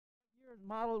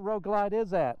model Road Glide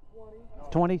is that?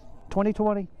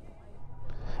 2020.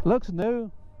 Looks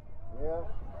new. Yeah.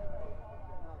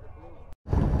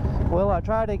 Well, I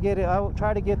try to get it. I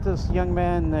try to get this young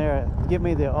man there give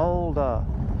me the old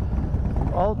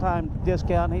time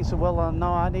discount. And he said, "Well,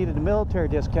 no, I needed a military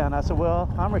discount." I said,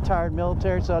 "Well, I'm retired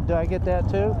military, so do I get that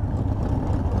too?"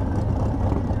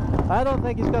 I don't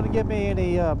think he's going to give me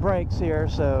any breaks here,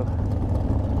 so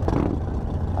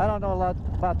I don't know a lot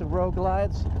about the Road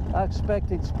Glides. I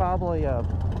expect it's probably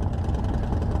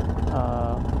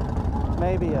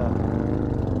maybe a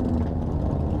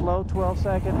low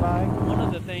 12-second bike. One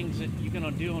of the things that you're going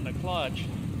to do on the clutch,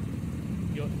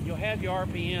 you'll have your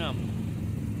RPM,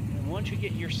 and once you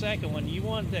get your second one, you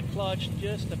want the clutch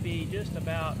just to be just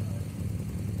about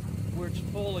where it's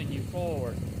pulling you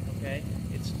forward. Okay,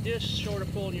 it's just short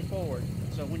of pulling you forward.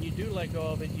 So when you do let go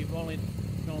of it, you've only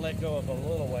going to let go of a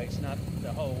little ways, not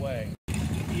the whole way.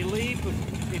 You leave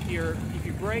if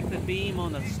you break the beam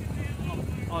on the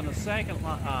second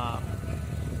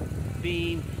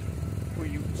beam where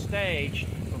you stage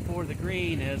before the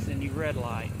green is, then you red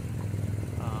light.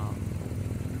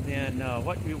 Then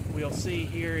what we'll see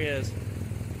here is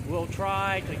we'll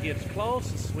try to get as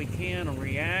close as we can on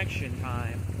reaction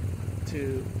time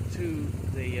to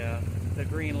the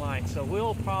green light. So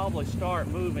we'll probably start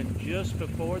moving just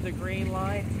before the green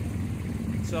light.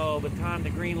 So by the time the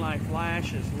green light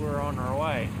flashes, we're on our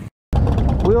way.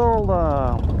 We'll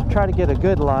try to get a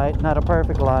good light, not a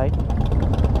perfect light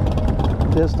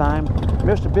this time.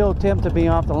 Mr. Bill attempted to be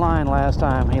off the line last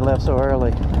time. He left so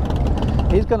early.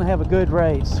 He's going to have a good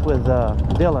race with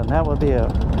Dylan. That would be a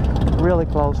really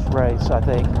close race, I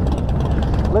think.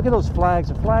 Look at those flags.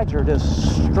 The flags are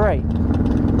just straight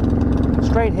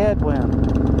headwind.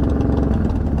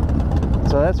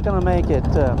 So that's going to make it,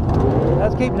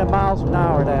 that's keeping the miles an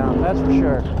hour down, that's for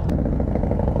sure.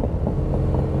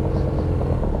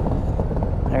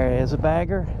 There is a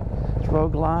bagger. It's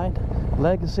Road Glide,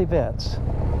 Legacy Vets.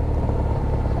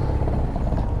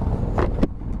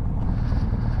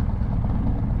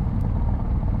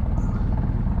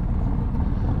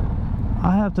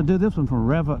 I have to do this one from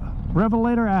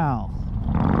Revelator Al.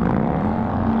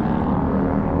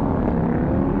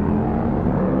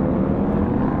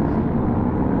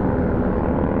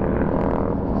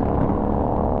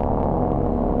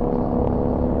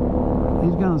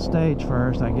 He's going to stage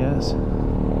first, I guess.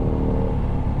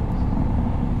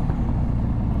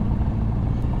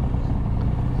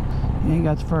 He ain't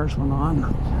got the first one on.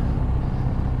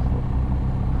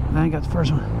 I ain't got the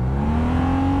first one.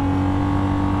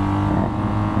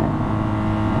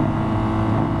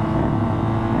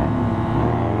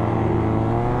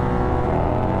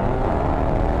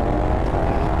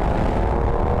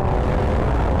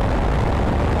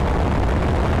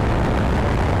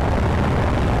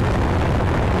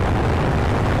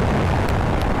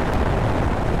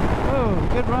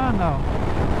 Good run though.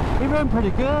 He ran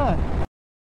pretty good.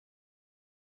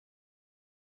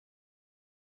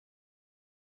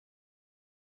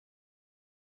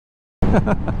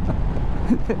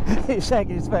 He's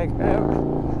shaking his finger at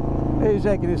me. He's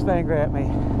shaking his finger at me.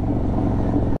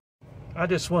 I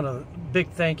just want a big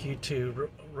thank you to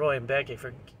Roy and Becky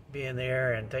for being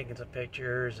there and taking some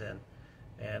pictures,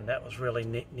 and that was really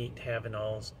neat having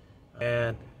those.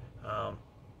 And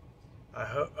I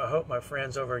hope my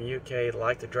friends over in UK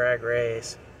like the drag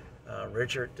race.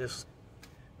 Richard,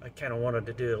 I kind of wanted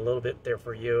to do a little bit there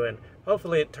for you, and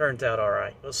hopefully it turns out all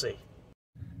right. We'll see.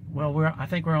 Well, I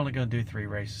think we're only going to do 3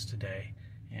 races today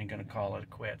and going to call it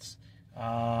quits.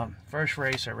 First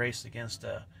race, I raced against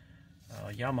a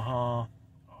Yamaha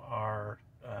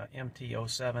RNT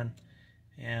 07,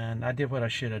 and I did what I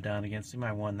should have done against him.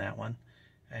 I won that one.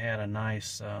 I had a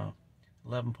nice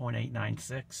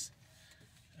 11.896.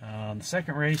 The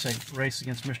second race, I raced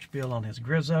against Mr. Bill on his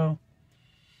Grizzo,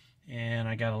 and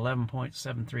I got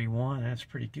 11.731. That's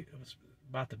pretty good. It was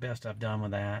about the best I've done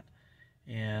with that.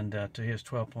 And to his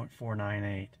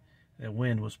 12.498. The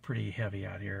wind was pretty heavy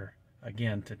out here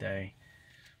again today.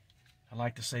 I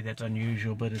like to say that's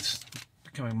unusual, but it's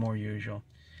becoming more usual.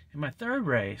 And my third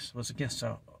race was against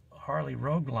a Harley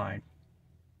Road Glide,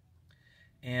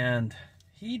 and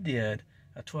he did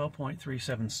a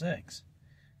 12.376.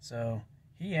 So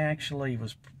he actually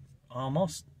was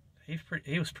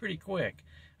he was pretty quick.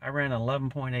 I ran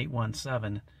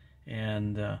 11.817,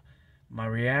 and my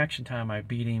reaction time, I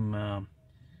beat him.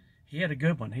 He had a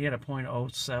good one. He had a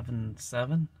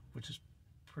 .077, which is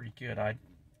pretty good. I'd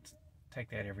take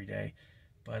that every day.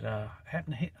 But I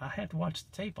had to watch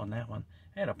the tape on that one.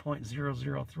 I had a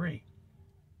 .003.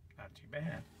 Not too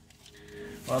bad.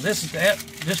 Well, this is that.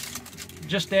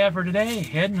 Just that for today.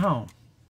 Heading home.